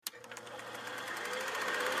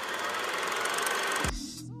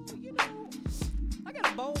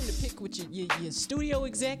with your studio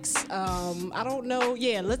execs. I don't know.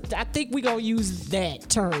 Yeah, I think we're going to use that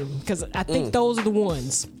term because I think those are the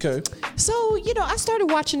ones. Okay. So, I started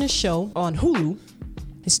watching this show on Hulu.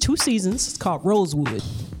 It's 2 seasons. It's called Rosewood.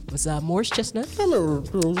 It's Morris Chestnut. I remember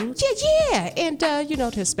Rosewood. Yeah. And,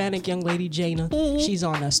 the Hispanic young lady, Jaina, she's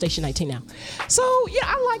on Station 19 now. So,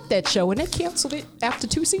 I like that show, and they canceled it after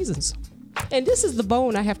 2 seasons. And this is the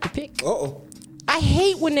bone I have to pick. Uh-oh. I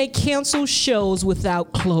hate when they cancel shows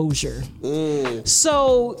without closure.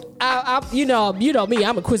 So, I me,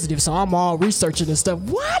 I'm inquisitive, so I'm all researching and stuff.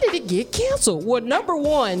 Why did it get canceled? Well, number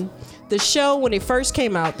one, the show, when it first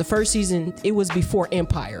came out, the first season, it was before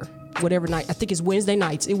Empire. Whatever night, I think it's Wednesday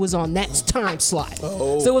nights. It was on that time slot.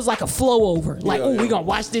 So it was like a flow over. Like, we're going to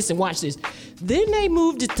watch this and watch this. Then they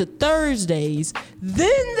moved it to Thursdays.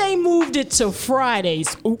 Then they moved it to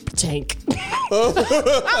Fridays. Oop, tank.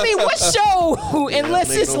 I mean, what show, unless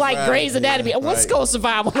it's like Friday, Grey's Anatomy, what's going to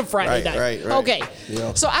survive on a Friday night? Right. Okay.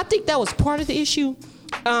 Yeah. So I think that was part of the issue.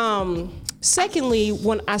 Secondly,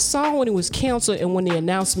 when I saw when it was canceled and when the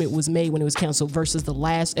announcement was made when it was canceled versus the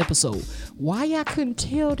last episode, why I couldn't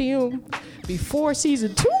tell them before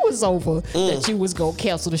season 2 was over that you was going to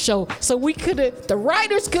cancel the show. So the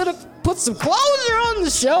writers could have put some closure on the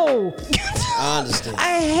show. I understand.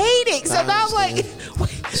 I hate it. So now I'm like,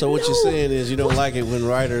 so what you're saying is you don't like it when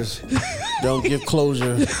writers don't give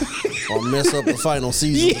closure or mess up the final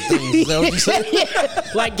season of things. Is that what you're saying? Yeah.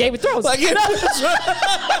 Like Game of Thrones. That's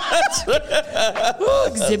right.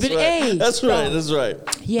 Exhibit A. That's right.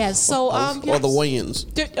 Yeah, so or the Wayans.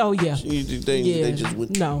 Oh yeah. They just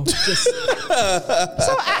went. No. So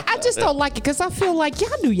I just don't like it because I feel like y'all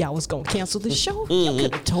knew y'all was gonna cancel the show. You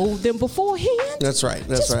could have told them beforehand. That's right.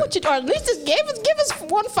 Or at least just give us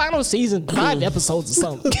one final season, 5 episodes or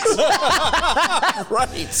something.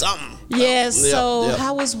 Right, something. Yeah. So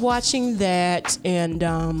I was watching that, and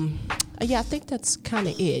I think that's kind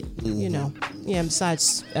of it. Yeah.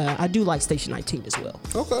 Besides, I do like Station 19 as well.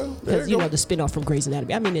 Okay. Because the spinoff from Grey's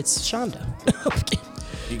Anatomy. I mean, it's Shonda.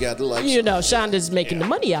 You got to like. Shonda's making the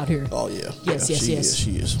money out here. Oh yeah. Yes. She is.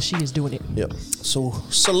 She is doing it. Yep. So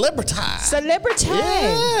Celebrity.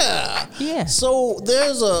 Yeah. So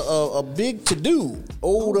there's a big to do.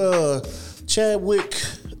 Old Chadwick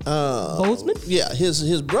Boseman? Yeah,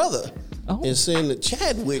 his brother is saying that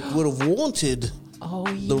Chadwick would have wanted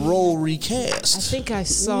the role recast. I think I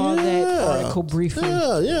saw that article briefly.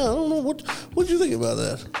 Yeah. I don't know what you think about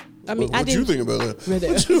that. I mean, what you think about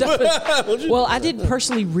that? Well, I didn't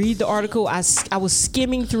personally read the article. I was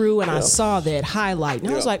skimming through and I saw that highlight,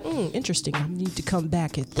 and I was like, interesting. I need to come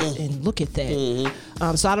back at that and look at that.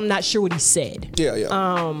 So I'm not sure what he said.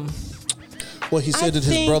 Yeah. Well, he said that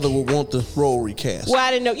his brother would want the role recast. Well, I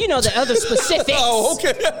didn't know. The other specifics. Oh,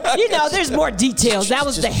 okay. There's more details. That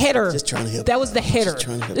was the header. Just trying to help. That was the header. Just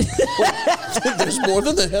trying to help. There's more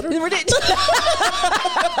than the header?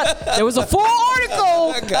 There was a full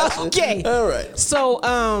article. I got you. Okay. All right. So,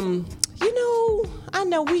 I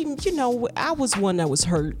know I was one that was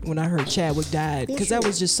hurt when I heard Chadwick died because that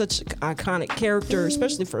was just such an iconic character,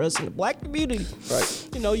 especially for us in the black community.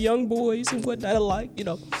 Right. Young boys and whatnot alike,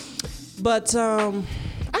 But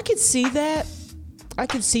I could see that. But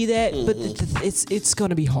it's going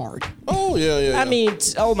to be hard. Oh, yeah. I mean,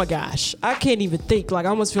 oh my gosh. I can't even think. Like, I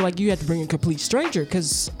almost feel like you have to bring a complete stranger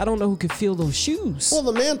because I don't know who could fill those shoes. Well,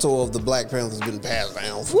 the mantle of the Black Panther has been passed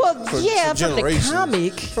down for from the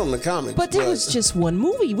comic. From the comic. But there was just one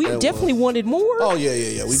movie. We definitely wanted more. Oh,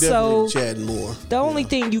 yeah. We definitely chatting more. The only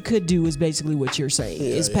thing you could do is basically what you're saying,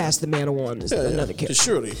 is pass the mantle on to another character.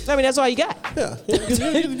 Surely. I mean, that's all you got. Yeah.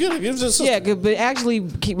 But actually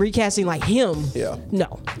recasting like him. Yeah.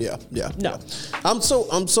 No. Yeah. No. I'm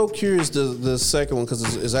so curious the second one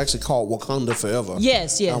because it's actually called Wakanda Forever.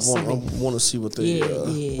 Yes. I want to see what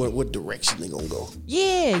what direction they're gonna go.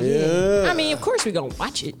 Yeah. I mean, of course we're gonna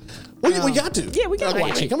watch it. We got to. Yeah, we got to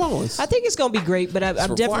watch it. Come on. I think it's gonna be great, but I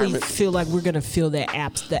definitely feel like we're gonna feel the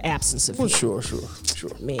absence of it. Sure.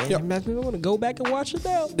 Man, I want to go back and watch it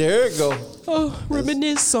now. There you go. Oh,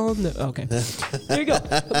 reminisce on the. Okay, there you go.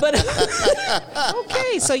 But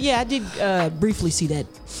okay, so I did briefly see that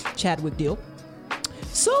Chadwick deal.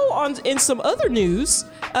 So in some other news,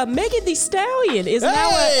 Megan Thee Stallion is now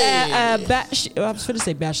I was going to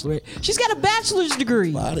say bachelorette. She's got a bachelor's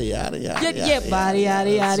degree. Body yada. That's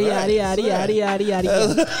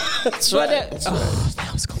right. Oh, that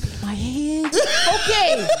was going to be in my head.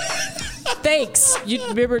 Okay. Thanks. You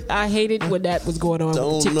remember I hated when that was going on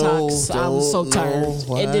with TikToks. I was so tired.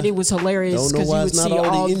 And then it was hilarious because you would see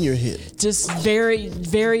all in your head. Just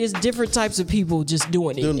various different types of people just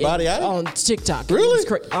doing it. Doing body art? On TikTok. Really?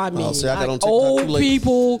 I mean, see, I got on TikTok old too late.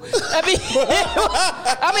 people. I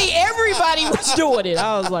mean, everybody was doing it.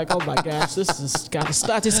 I was like, oh my gosh, this has got to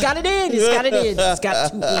stop. It's got to end. It's got to end. It's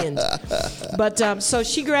got to end. But so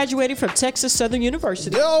she graduated from Texas Southern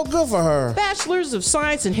University. Oh, good for her. Bachelor's of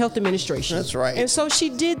Science in Health Administration. That's right. And so she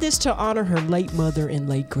did this to honor her late mother and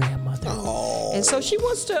late grandmother. Oh. And so she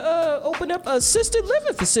wants to open up assisted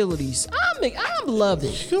living facilities. I'm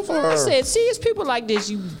loving it. Good for her. I said, see, it's people like this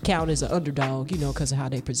you count as an underdog, because of how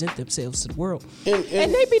they present themselves to the world. And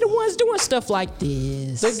they be the ones doing stuff like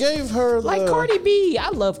this. They gave her like Cardi B. I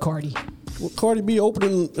love Cardi. Cardi B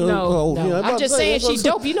opening. No. Yeah, I'm just saying she's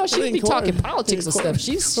dope. She be talking Cardi, politics and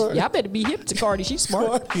stuff. Y'all better be hip to Cardi. She's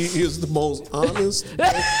smart. Cardi is the most honest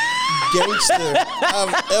gangster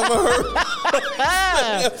I've ever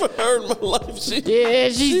heard in my life. She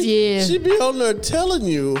be on there telling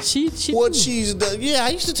you what she's done. Yeah, I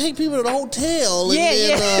used to take people to the hotel and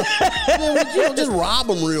then just rob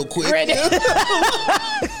them real quick.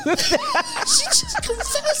 She just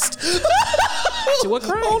confessed. To what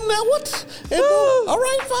crime? Oh, now what? All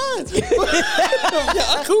right, fine. Yeah,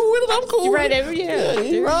 I'm cool with it. I'm cool. You're right.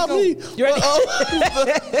 He robbed me. You're right.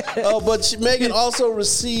 But Megan also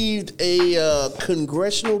received a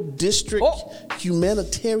congressional district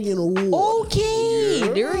humanitarian award. Okay,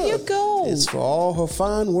 there you go. It's for all her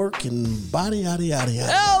fine work and body yada yada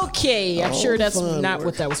yada. Okay, I'm sure that's not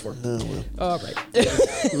what that was for. All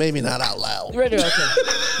right. Maybe not out loud. Right, okay.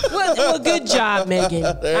 Well, good job, Megan.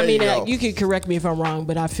 I mean, go. you can correct me if I'm wrong,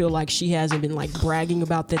 but I feel like she hasn't been like bragging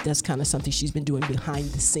about that. That's kind of something she's been doing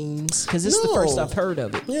behind the scenes because this is the first I've heard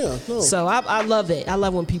of it. Yeah. No. So I love it. I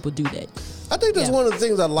love when people do that. I think that's one of the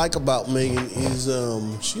things I like about Megan is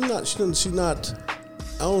she's not.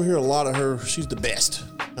 I don't hear a lot of her. She's the best.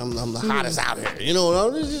 I'm the hottest out here. She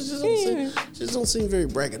just don't seem very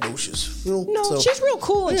braggadocious. No, she's real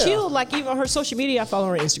cool and chill. Like even her social media, I follow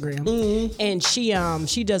her on Instagram, and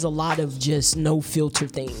she does a lot of just no filter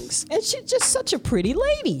things, and she's just such a pretty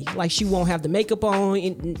lady. Like she won't have the makeup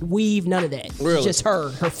on, weave, none of that. Really? Just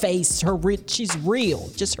her face, she's real,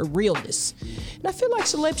 just her realness. And I feel like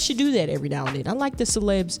celebs should do that every now and then. I like the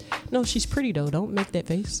celebs. No, she's pretty though. Don't make that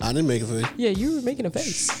face. I didn't make a face. Yeah, you were making a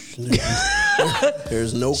face.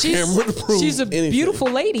 There's no camera to prove she's a anything. beautiful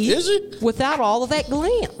lady. Is she? Without all of that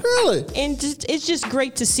glam. Really? And it's just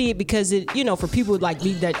great to see it because for people like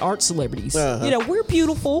me that aren't celebrities, we're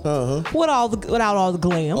beautiful without all the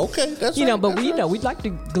glam. Okay, that's right. But we'd like to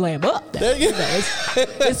glam up.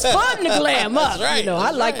 It's fun to glam up. Right,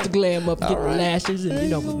 I like to glam up, get my lashes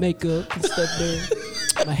and with makeup and stuff there.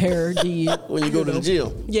 My hair did. When you go to the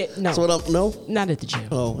gym. Yeah, no. So not at the gym.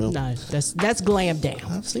 Oh, no. No, that's glam down.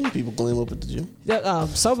 I've seen people glam up at the gym.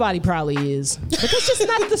 Somebody probably is, but that's just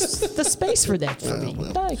not the space for that for me.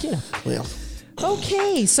 Well.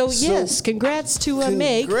 Okay, so yes, congrats to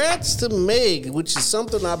Meg. Congrats to Meg, which is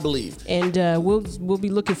something I believe. And we'll be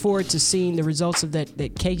looking forward to seeing the results of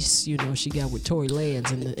that case. She got with Tory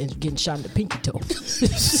Lanez and getting shot in the pinky toe.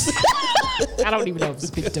 I don't even know if it's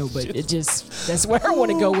pinky toe, but that's where I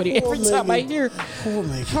want to go with it. Every time I hear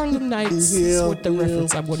Harlem Nights, is what the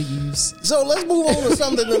reference I want to use. So let's move on to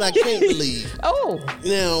something that I can't believe. Oh,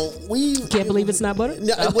 now we can't believe it's not butter.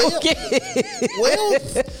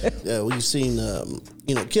 We've seen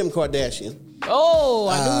Kim Kardashian. Oh,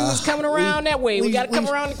 I knew he was coming around that way. We got to come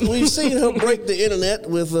around. We've seen her break the internet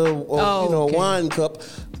with a wine cup,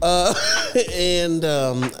 and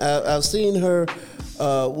I've seen her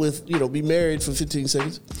be married for 15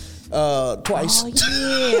 seconds. Twice. Oh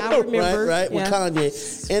yeah, I remember. right, with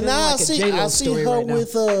Kanye, and now I see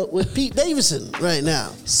her with Pete Davidson right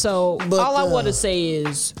now. So all I want to say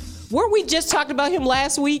is, weren't we just talking about him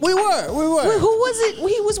last week? We were. Who was it?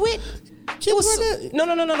 He was with? Kim Kardashian.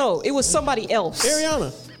 No. It was somebody else.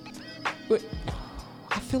 Ariana.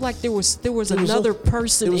 I feel like there was another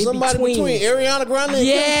person in somebody between Ariana Grande.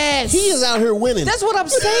 Yes, he is out here winning. That's what I'm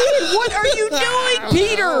saying. What are you doing,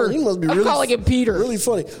 Peter? He must be. I'm calling him Peter. Really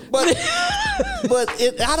funny, but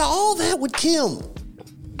out of all that with Kim,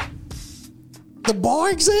 the bar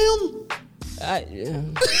exam.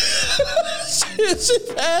 She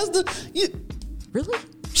passed it. Really?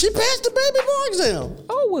 She passed the baby boy exam.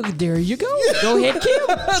 Oh, well, there you go. Go ahead, Kim.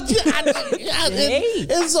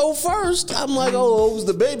 And so first, I'm like, it was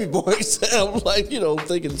the baby boy exam. Like,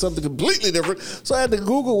 thinking something completely different. So I had to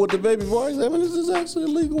Google what the baby boy exam is. This is actually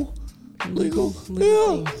legal.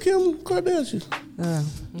 Yeah, Kim Kardashian.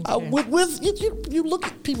 With you look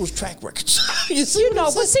at people's track records. You see,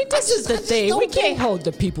 but see, this is the thing. We can't hold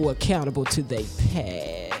the people accountable to their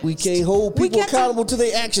past. We can't hold people accountable to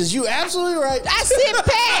their actions. You absolutely right. I said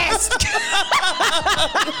past.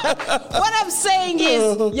 What I'm saying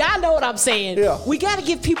is, y'all know what I'm saying. Yeah. We got to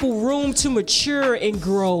give people room to mature and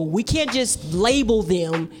grow. We can't just label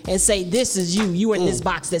them and say, this is you. You in this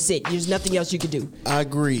box. That's it. There's nothing else you can do. I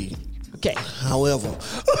agree. Okay. However,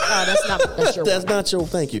 that's your that's not your.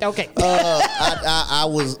 Thank you. Okay. I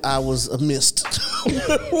was missed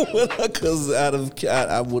because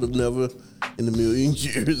I would have never in a million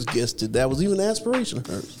years guessed it. That was even an aspiration of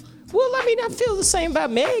hers. Well, I mean, I feel the same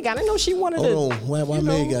about Meg. I didn't know she wanted to. Hold on. Why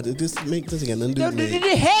Meg got it? This ain't got nothing to do with Meg.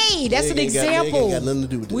 Hey, that's Meg an example. Meg ain't got nothing to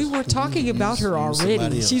do with this. We were talking about her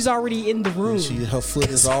already. She's already in the room. Her foot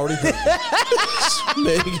is already hurt.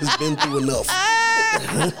 Meg has been through enough.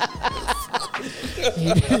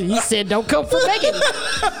 He said, "Don't come for Megan."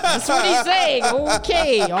 That's what he's saying.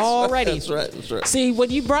 Okay, alrighty. That's right. See, when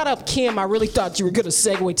you brought up Kim, I really thought you were going to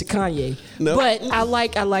segue to Kanye. No. But I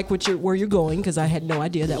like where you're going because I had no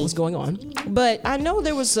idea that was going on. But I know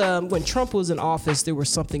there was when Trump was in office, there was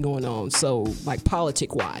something going on. So like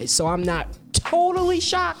politic wise, so I'm not totally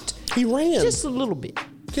shocked. He ran just a little bit.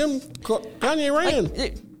 Kanye ran.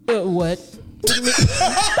 What? What do you mean?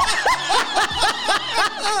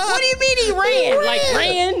 What do you mean he ran? Like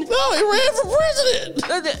ran? No, he ran for president.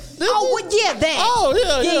 That. Oh,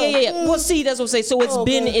 yeah. Well, see, that's what I'm saying. So it's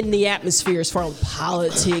been in the atmosphere as far as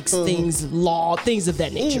politics, things, law, things of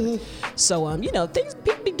that nature. So, things,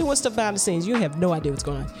 people be doing stuff behind the scenes. You have no idea what's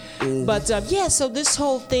going on. But, so this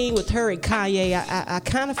whole thing with her and Kanye, I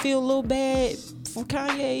kind of feel a little bad for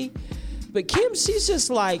Kanye. But Kim, she's just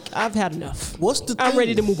like, I've had enough. What's the thing? I'm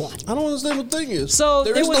ready to move on. I don't understand what the thing is. So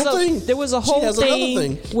there was a whole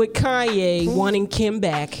thing with Kanye wanting Kim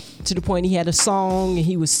back to the point he had a song and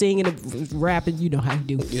he was singing and rapping. You know how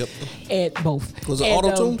he do. Yep. And both. Was it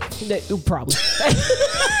auto-tuned? Probably.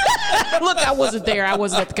 Look, I wasn't there. I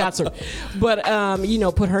wasn't at the concert. But,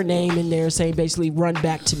 put her name in there saying basically, run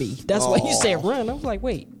back to me. That's what you said, run. I was like,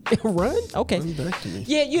 wait, run? Okay. Run back to me.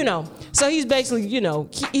 Yeah, So he's basically,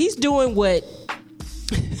 he's doing what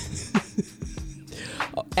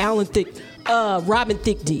Robin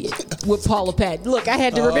Thicke did with Paula Patton. Look, I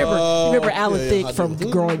had to remember Alan Thicke from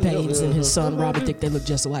Growing Pains and his son Robin Thicke. They look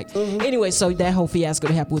just alike. Anyway, so that whole fiasco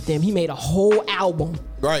that happened with them, he made a whole album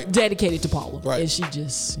dedicated to Paula. Right. And she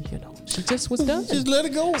just, she just was done. Just let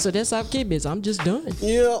it go. So that's how Kim is. I'm just done.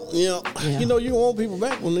 Yeah. You want people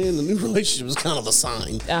back when they're in the new relationship is kind of a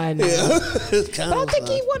sign. I know. Yeah. But I don't think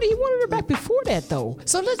he wanted her back before that though.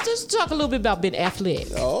 So let's just talk a little bit about Ben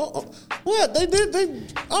Affleck. Oh, what? They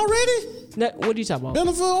already? No, what are you talking about?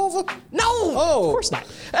 Benefit over? No, of course not.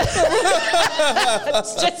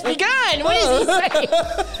 It's just begun. What is he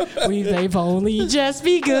saying? They've only just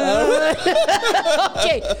begun.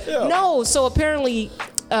 Okay. Yeah. No, so apparently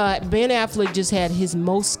Ben Affleck just had his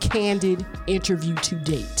most candid interview to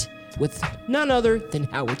date with none other than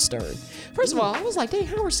Howard Stern. First of all, I was like, dang,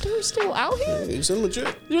 Howard Stern's still out here? Yeah, send him a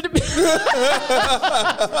check. He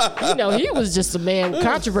was just a man with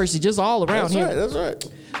controversy just all around him. That's right.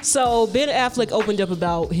 So Ben Affleck opened up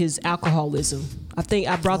about his alcoholism. I think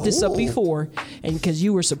I brought this up before, and because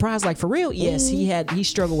you were surprised, like for real, yes, he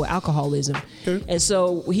struggled with alcoholism, and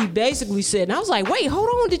so he basically said, and I was like, wait, hold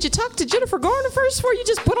on, did you talk to Jennifer Garner first before you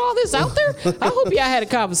just put all this out there? I hope y'all had a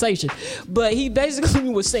conversation, but he basically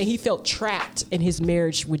was saying he felt trapped in his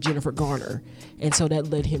marriage with Jennifer Garner, and so that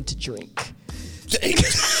led him to drink. I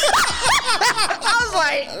was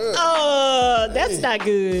like, that's not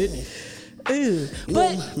good. Ew.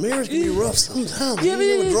 But marriage can be rough sometimes. Yeah,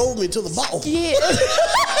 you never drove me to the ball. Yeah.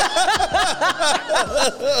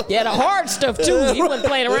 Yeah, the hard stuff too. He wasn't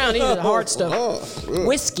playing around. He was the hard stuff.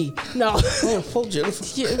 Whiskey. No. Poor Jennifer.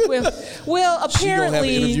 Yeah, well, apparently. She's gonna have an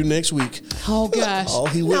interview next week. Oh gosh. All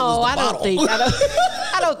he went was the bottle.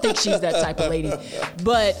 I don't think she's that type of lady.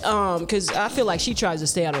 But because I feel like she tries to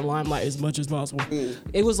stay out of the limelight as much as possible.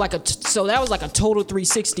 It was like so that was like a total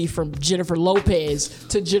 360 from Jennifer Lopez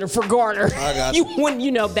to Jennifer Garner. I got you. When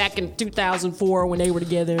back in 2004 when they were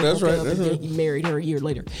together. That's right. Then he married her a year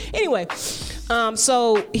later. Anyway,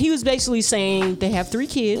 so he was basically saying they have 3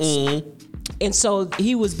 kids. And so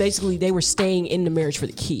they were staying in the marriage for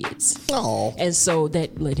the kids. Oh. And so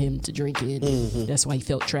that led him to drinking. That's why he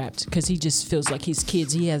felt trapped, because he just feels like his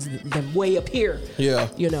kids, he has them way up here. Yeah.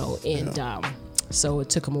 And So it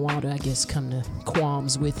took him a while to, I guess, come to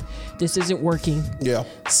qualms with this isn't working. Yeah.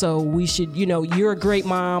 So we should, you're a great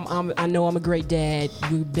mom. I know I'm a great dad.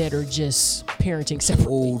 We better just parenting separate.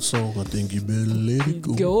 Old song, I think you better let it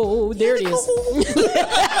go. Go, there it is.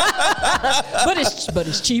 but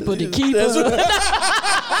it's cheaper to keep her.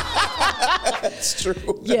 That's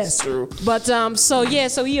true. Yes. That's true. But so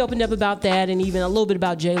he opened up about that, and even a little bit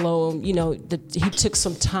about J-Lo. He took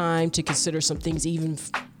some time to consider some things, even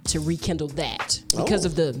to rekindle that because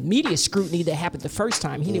of the media scrutiny that happened the first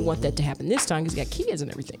time. He didn't want that to happen this time because he got kids and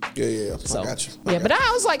everything. Yeah. So, I got you. But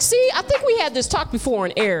I was like, see, I think we had this talk before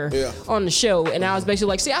on air on the show, and I was basically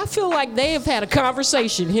like, see, I feel like they have had a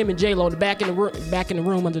conversation, him and J-Lo, back in the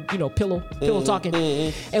room under pillow talking,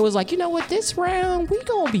 and was like, you know what, this round we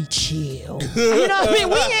gonna be chill. You know what I mean?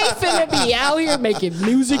 We ain't finna be out here making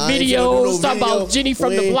music videos talking about Jenny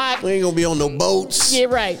from the block. We ain't gonna be on no boats. Yeah,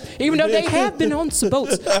 right. Even though they have been on some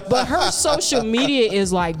boats. But her social media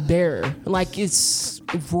is like bare. Like it's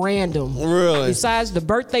random. Really? Besides the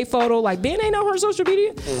birthday photo, like Ben ain't on her social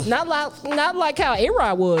media. Not like how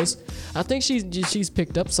A-Rod was. I think she's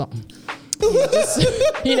picked up something.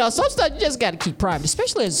 Some stuff you just got to keep private,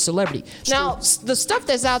 especially as a celebrity. Now, the stuff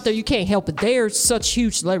that's out there, you can't help it. They are such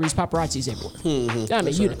huge celebrities, paparazzis everywhere. I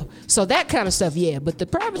mean, So that kind of stuff, yeah. But the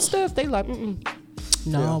private stuff, they like,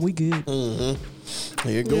 no, we good.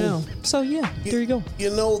 There you go. Yeah. So there you go.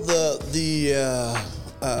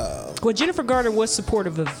 Well, Jennifer Garner was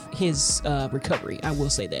supportive of his recovery. I will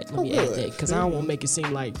say that. Let me add that because I don't want to make it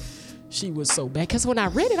seem like she was so bad. Because when I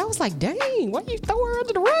read it, I was like, dang, why you throw her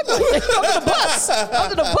under the rug?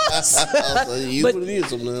 Under the bus.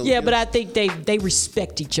 But I think they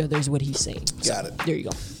respect each other is what he's saying. Got it. There you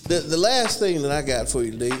go. The last thing that I got for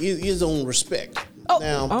you today is on respect. Oh,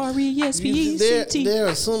 now, R-E-S-P-E-C-T. there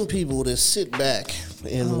are some people that sit back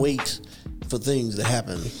and wait for things to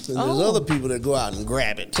happen. And there's other people that go out and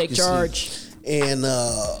grab it. Take charge. And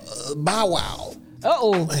Bow Wow.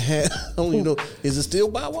 Uh-oh. I don't even know. Is it still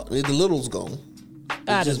Bow Wow? The little's gone.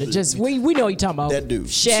 I don't know. We know what you're talking about. That dude.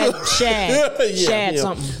 Shad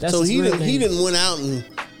something. That's so he he didn't went out and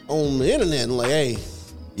on the internet and like, hey,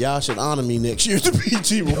 y'all should honor me next year at the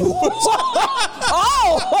BET Awards.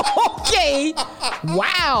 Okay.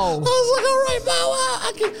 Wow. I was like, all right, Bow Wow,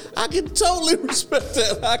 I can totally respect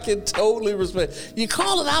that. I can totally respect. You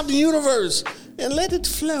call it out the universe and let it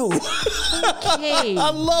flow. Okay.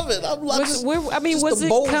 I love it. Was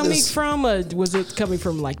it coming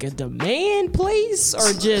from like a demand place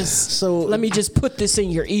or just let me just put this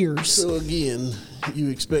in your ears? So again, you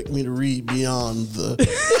expect me to read beyond the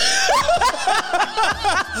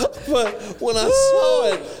but when I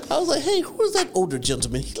saw it, I was like, hey, who is that older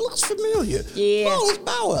gentleman? He looks familiar. Yeah. Oh, it's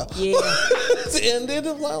Bow Wow. Yeah. And then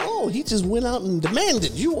it was like, oh, he just went out and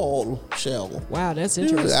demanded you all shall. Wow, that's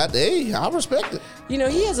interesting. I respect it.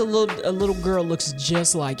 He has a little girl looks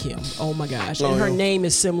just like him. Oh my gosh. And her name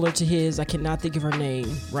is similar to his. I cannot think of her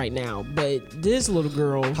name right now. But this little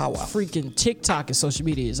girl, freaking TikTok and social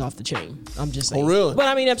media is off the chain. I'm just saying. Oh, really? But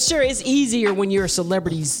I mean, I'm sure it's easier when you're a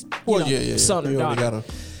celebrity's son or daughter.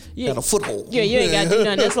 Got a foothold. Yeah, you ain't got to do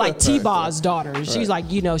nothing. That's like T-Baw's daughter. She's like,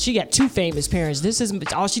 she got two famous parents. This is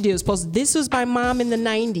all she did was post. This was my mom in the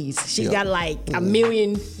 90s. She got like a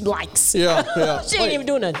million likes. Yeah. She ain't even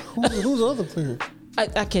doing nothing. Who's the other parent?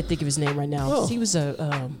 I can't think of his name right now. He was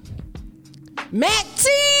a Mac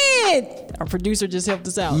 10. Our producer just helped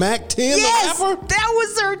us out. Mac 10, yes, the rapper? that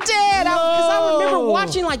was her dad. Because I remember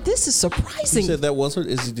watching like, this is surprising. You said that was her?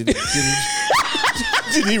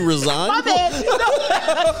 Did he resign? My bad.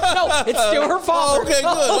 No, it's still her father. Okay, good.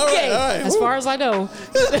 All right. As far as I know.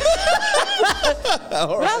 But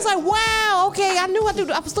I was like, wow, okay. I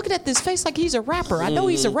was looking at this face like he's a rapper. I know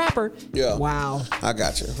he's a rapper. Yeah. Wow. I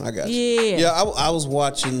got you. Yeah. Yeah, I was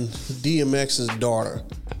watching DMX's daughter.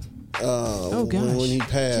 Oh gosh. When he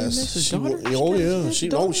passed. DMX's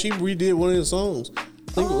daughter? She redid one of his songs.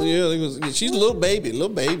 I think she's a little baby. And I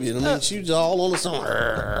mean, she was all on the song.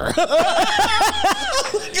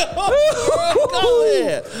 Go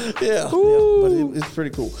ahead. Yeah. But it's pretty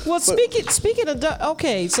cool. Well, speaking of,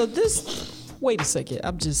 so wait a second.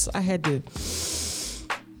 I had to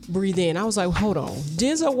breathe in. I was like, hold on.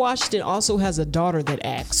 Denzel Washington also has a daughter that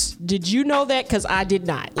acts. Did you know that? Because I did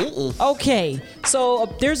not. Okay.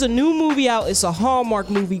 So there's a new movie out. It's a Hallmark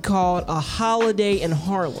movie called A Holiday in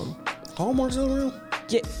Harlem. Hallmark's still real?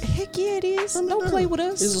 Yeah, heck yeah, it is. Don't play with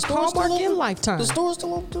us. Is the store Hallmark and Lifetime. The store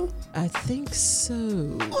still open too? I think so.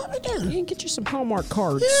 Oh, right there. You can get you some Hallmark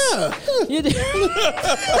cards. Yeah.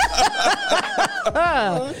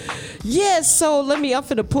 Yes, so I'm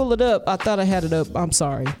finna pull it up. I thought I had it up. I'm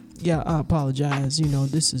sorry. Yeah, I apologize.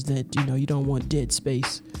 This is that, you don't want dead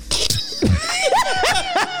space.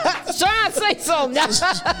 Sean, say something.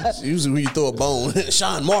 Usually when you throw a bone,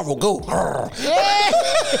 Sean Marvel, go. Yeah.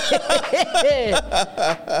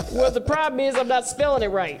 Well, the problem is I'm not spelling it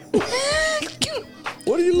right.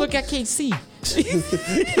 What do you Look, I can't see.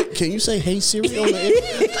 Can you say "Hey Siri" on the air?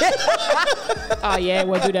 Oh, yeah,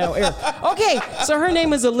 we'll do that on air. Okay, so her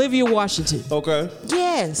name is Olivia Washington. Okay.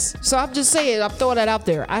 Yes. So I'm just saying, I'm throwing that out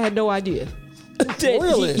there. I had no idea.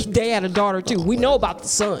 Really? They had a daughter, too. We know about the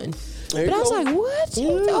son. There But you I was go. like, what?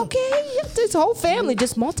 Yeah. Okay. This whole family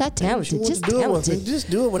just She multi-talented. wanted Just to do it with- talented. Just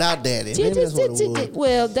do it without daddy. Yeah, Maybe that's what it was.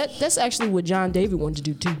 well, that's actually what John David wanted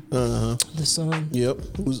to do, too. Uh-huh. The son. Yep.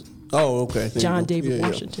 Okay. There you John go. David Yeah.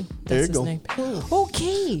 Washington. That's There you his go. name.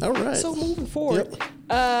 Okay. All right. So moving forward.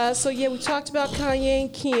 Yep. So yeah, we talked about Kanye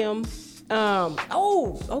and Kim.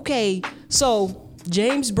 Okay. So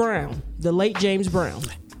James Brown, the late James Brown.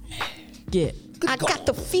 Yeah. I got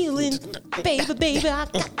the feeling, baby, I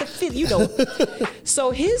got the feeling, you know. So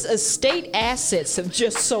his estate assets have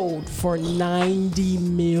just sold for $90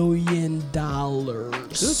 million.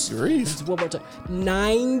 Good grief. One more time.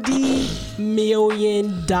 $90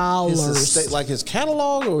 million. His estate, like his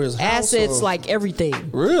catalog or his house? Assets or? like everything.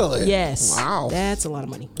 Really? Yes. Wow. That's a lot of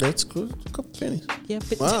money. That's good. A couple pennies. Yeah,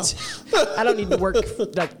 but Wow. I don't need to work.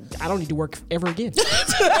 I don't need to work ever again. We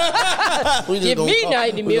just Give gonna me call-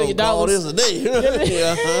 $90 we million. gonna call this a day.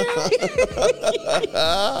 Yeah.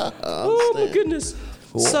 Oh my goodness.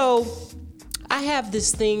 So I have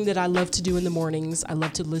this thing that I love to do in the mornings. I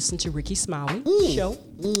love to listen to Ricky Smiley show.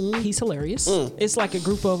 He's hilarious. It's like a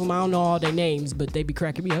group of them. I don't know all their names, but they be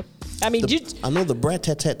cracking me up. I mean, I know the Brat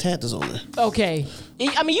Tat Tat Tat is on there. okay.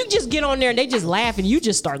 I mean, you just get on there and they just laugh and you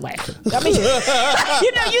just start laughing. I mean, you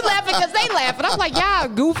laughing because they laughing. I'm like, y'all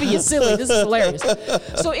goofy and silly. This is hilarious.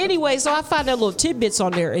 So anyway, so I find that little tidbits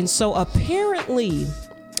on there. And so apparently,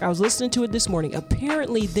 I was listening to it this morning.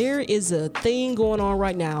 Apparently, there is a thing going on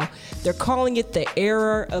right now. They're calling it the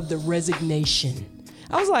era of the resignation.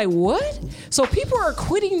 I was like, what? So people are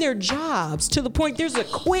quitting their jobs to the point there's a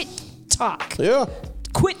quit talk videos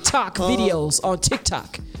on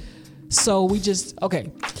TikTok. So we just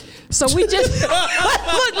So we just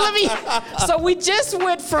So we just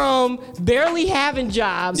went from barely having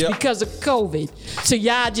jobs because of COVID to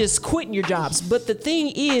y'all just quitting your jobs. But the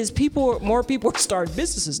thing is, more people are starting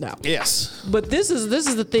businesses now. Yes. But this is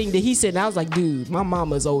the thing that he said. And I was like, dude, my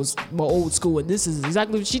mama's old school, and this is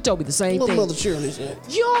exactly what she told me. The same Little thing. Mother Shirley said.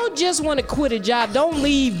 You don't just want to quit a job. Don't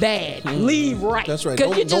leave bad. Leave right. That's right.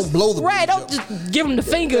 'Cause Don't blow the right. bridge Don't up. just give them the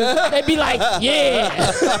finger. They be like,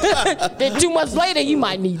 yeah. Then 2 months later, you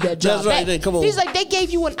might need that job. That's right. back. Then come on. He's like, they gave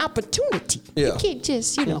you an opportunity. Yeah. You can't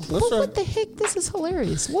just, But right. what the heck? This is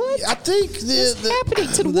hilarious. What? I think What's happening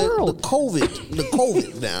to the world? The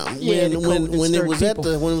COVID now. Yeah, the when COVID it was stirred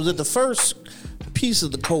people. when it was at the first piece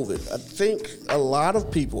of the COVID, I think a lot of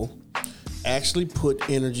people actually put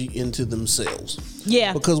energy into themselves.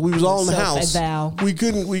 Yeah. Because we was all in the house. Self-eval. We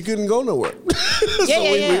couldn't go nowhere. So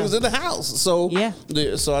Yeah. we was in the house. So Yeah.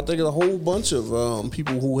 So I think a whole bunch of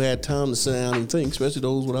people who had time to sit down and think, especially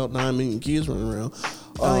those without 9 million kids running around.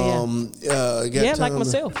 Got Yeah, time like to-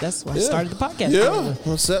 myself. That's why I started the podcast. Yeah,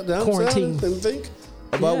 I sat down Quarantine. and think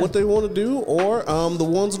about Yeah. what they want to do, or the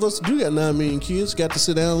ones of us who do got 9 million kids got to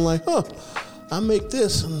sit down and like, I make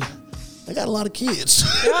this, and I got a lot of kids.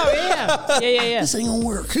 Oh, yeah. Yeah. This ain't gonna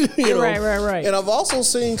work. You know? Right. And I've also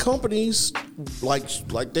seen companies like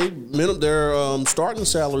their starting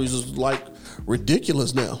salaries is like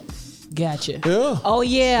ridiculous now. Gotcha. Yeah. Oh,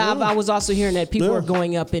 yeah. I was also hearing that people Yeah. are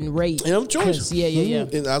going up in rate. And I'm choice. 'Cause- Yeah.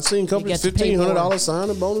 And I've seen companies got to pay $1,500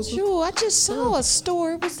 signing bonuses. Sure, I just saw a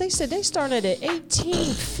store. They said they started at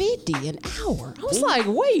 $18.50 an hour. I was like,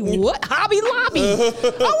 wait, what? Hobby Lobby. I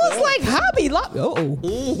was like, Hobby Lobby.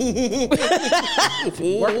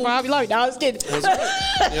 Working for Hobby Lobby. No, I was kidding.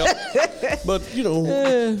 Yep. But the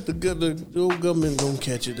old government gonna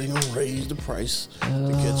catch it. They gonna raise the price to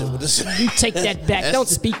catch up with this. Take that back. Don't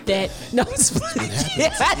speak that. No,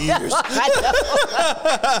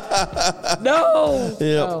 No.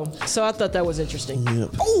 Yep. Oh, so I thought that was interesting. Yep.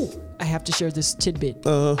 Oh, I have to share this tidbit.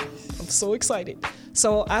 I'm so excited.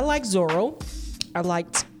 So I like Zorro. I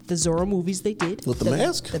liked the Zorro movies they did. With the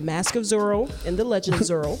mask? The Mask of Zorro and The Legend of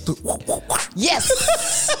Zorro.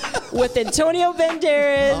 Yes! With Antonio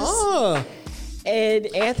Banderas and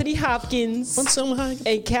Anthony Hopkins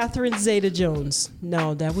and Catherine Zeta-Jones.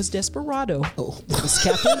 No, that was Desperado. Oh. It was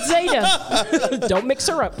Catherine Zeta. Don't mix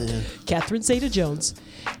her up. Yeah. Catherine Zeta-Jones.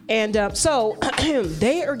 And so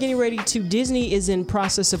they are getting ready to, Disney is in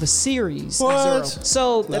process of a series What? of Zorro.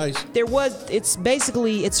 So Nice.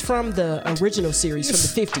 it's from the original series from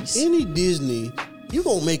the 50s. Any Disney You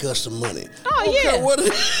gonna make us some money. Oh, Don't yeah. care what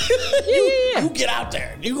it Yeah. You get out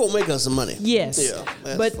there. You gonna make us some money. Yes. Yeah,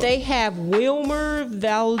 that's but funny. they have Wilmer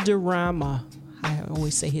Valderrama. I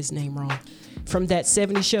always say his name wrong. From that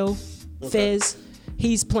 70s show, Fez.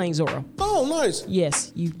 He's playing Zorro. Oh, nice.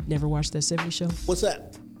 Yes. You never watched that 70s show? What's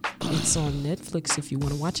that? It's on Netflix if you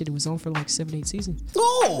want to watch it. It was on for like 7-8 seasons.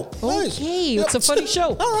 Oh, nice. Okay. It's a funny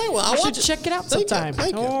show. All right, well, I'll you watch should it. check it out Thank you, sometime.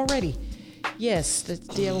 thank you. Already. Yes,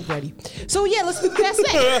 they're already. So yeah, let's move past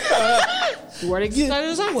that. You weren't excited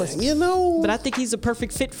as I was. You know. But I think he's a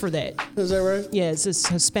perfect fit for that. Is that right? Yeah, it's this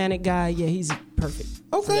Hispanic guy. Yeah, he's perfect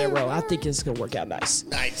for Okay. that role. I think it's gonna work out nice.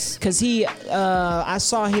 Nice. Cause he, I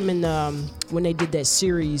saw him in when they did that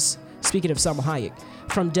series. Speaking of Salma Hayek,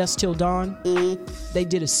 From Dusk Till Dawn, they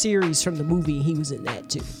did a series from the movie. And he was in that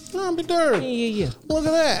too. I'll be darned. Yeah. Look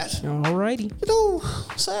at that. Alrighty. You know,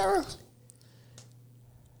 Sarah,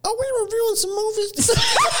 are we reviewing some movies?